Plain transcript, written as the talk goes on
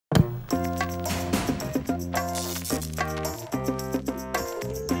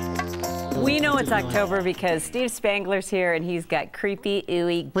You know it's October because Steve Spangler's here and he's got creepy,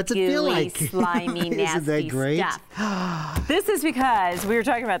 ooey, What's it feel gooey, like? slimy, Isn't nasty that great? stuff. This is because we were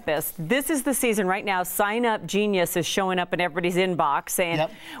talking about this. This is the season right now. Sign Up Genius is showing up in everybody's inbox saying,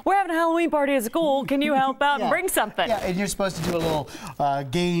 we're having a Halloween party at school. Can you help out and bring something? Yeah, and you're supposed to do a little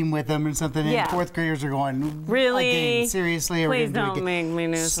game with them or something. And fourth graders are going, really? Again, seriously? Please don't make me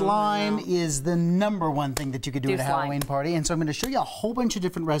do Slime is the #1 thing that you could do at a Halloween party. And so I'm going to show you a whole bunch of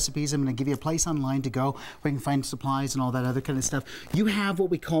different recipes. I'm going to give you a place online to go where you can find supplies and all that other kind of stuff. You have what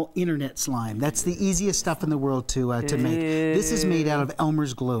we call internet slime. That's the easiest stuff in the world to make. This is made out of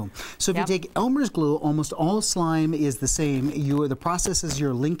Elmer's glue. So if you take Elmer's glue, almost all slime is the same. The process is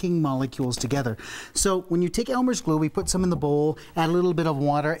you're linking molecules together. So when you take Elmer's glue, we put some in the bowl, add a little bit of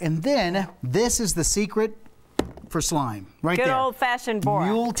water, and then this is the secret for slime, right there. Good old-fashioned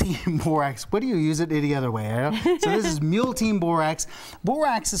borax. Mule Team Borax. What do you use it any other way? So this is Mule Team Borax.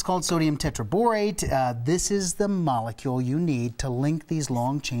 Borax is called sodium tetraborate. This is the molecule you need to link these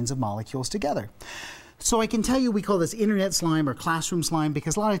long chains of molecules together. So I can tell you we call this internet slime or classroom slime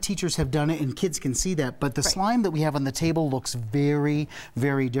because a lot of teachers have done it and kids can see that, but the slime that we have on the table looks very,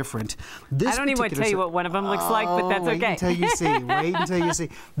 very different. I don't even want to tell you what one of them looks like, but that's okay. Wait until you see. Wait until you see.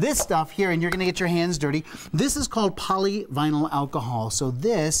 This stuff here, and you're going to get your hands dirty, this is called polyvinyl alcohol. So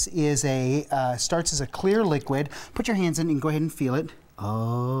this is starts as a clear liquid. Put your hands in and go ahead and feel it.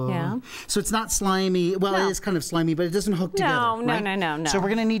 Oh. Yeah. So it's not slimy. Well, it is kind of slimy, but it doesn't hook together. No. So we're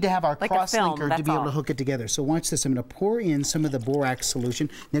going to need to have our cross-linker to be able to all. hook it together. So watch this. I'm going to pour in some of the borax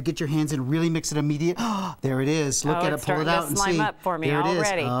solution. Now get your hands in, really mix it immediately. Oh, there it is. Look at it, pull it out and see. Up for me there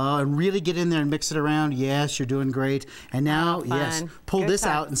already. it is. Oh, and really get in there and mix it around. Yes, you're doing great. And now, yes, pull this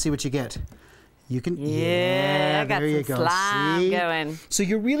out and see what you get. You can, I got there you go. Slime going. So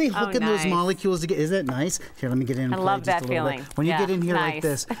you're really hooking those molecules together. Isn't that nice? Here, let me get in. I love that feeling. When you get in here like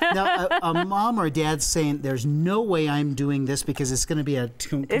this. Now, a mom or a dad's saying, "There's no way I'm doing this because it's going to be a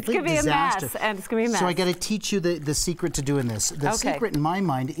complete disaster. It's going to be a mess, and it's going to be a mess." So I got to teach you the secret to doing this. The secret, in my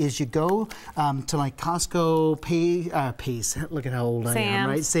mind, is you go to like Costco, Pace. Look at how old I am,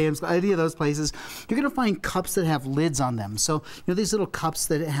 right? Sam's, any of those places. You're going to find cups that have lids on them. So you know these little cups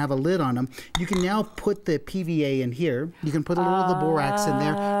that have a lid on them. You can now put the PVA in here. You can put a little of the borax in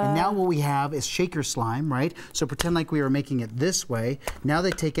there. And now what we have is shaker slime, right? So pretend like we were making it this way. Now they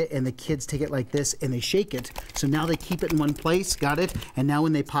take it and the kids take it like this and they shake it. So now they keep it in one place. Got it? And now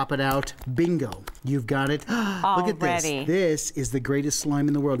when they pop it out, bingo. You've got it. Look at this. This is the greatest slime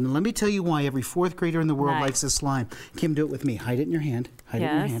in the world. And let me tell you why every fourth grader in the world likes this slime. Kim, do it with me. Hide it in your hand. Hide it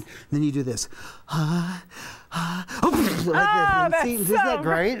in your hand. And then you do this. Like this. See, isn't that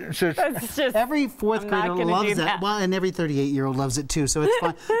great? So every fourth grader loves that. Well, and every 38-year-old loves it too, so it's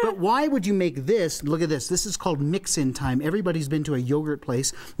fun. But why would you make this? Look at this. This is called mix-in time. Everybody's been to a yogurt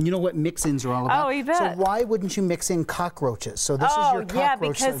place. You know what mix-ins are all about. Oh, you bet. So why wouldn't you mix in cockroaches? So this is your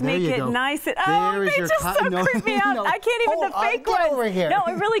cockroach. Yeah, because make it nice. They just so creep me out. I can't even the fake ones. Over here. No,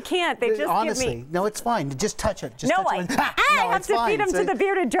 I really can't. They just honestly, give me. No, it's fine. Just touch it. Just no, touch it. I have to feed them to the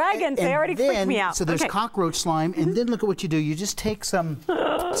bearded dragons. They already freak me out. So there's cockroach slime, and then look at what you do. You just take some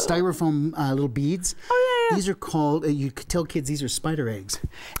styrofoam little beads. These are called, you could tell kids these are spider eggs.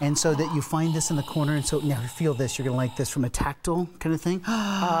 And so that you find this in the corner, and so now feel this, you're gonna like this from a tactile kind of thing. Isn't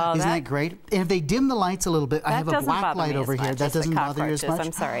that great? And if they dim the lights a little bit, I have a black light over here. That doesn't bother you as much?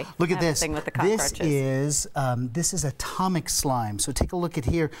 I'm sorry. Look at this. This is atomic slime. So take a look at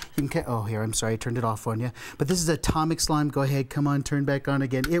here. You can, oh, here, I'm sorry, I turned it off on you. But this is atomic slime. Go ahead, come on, turn back on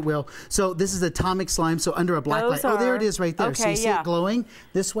again. It will. So this is atomic slime, so under a black light. Oh, there it is right there. So you see it glowing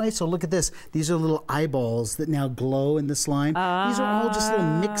this way? So look at this. These are little eyeballs that now glow in the slime. These are all just little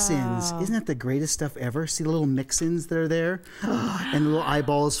mix-ins. Isn't that the greatest stuff ever? See the little mix-ins that are there? And the little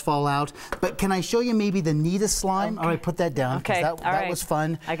eyeballs fall out. But can I show you maybe the neatest slime? All right, put that down. Okay, that was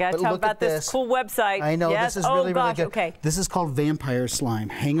fun. I got to tell about this cool website. I know, this is really, really good. This is called vampire slime.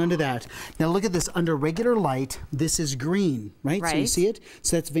 Hang on to that. Now look at this. Under regular light, this is green, right? So you see it?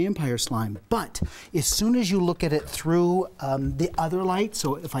 So that's vampire slime. But as soon as you look at it through the other light,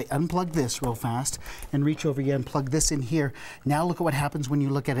 so if I unplug this real fast and reach over here and plug this in here, now look at what happens when you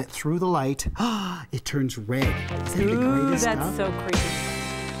look at it through the light. It turns red. Isn't that the greatest stuff? That's so creepy.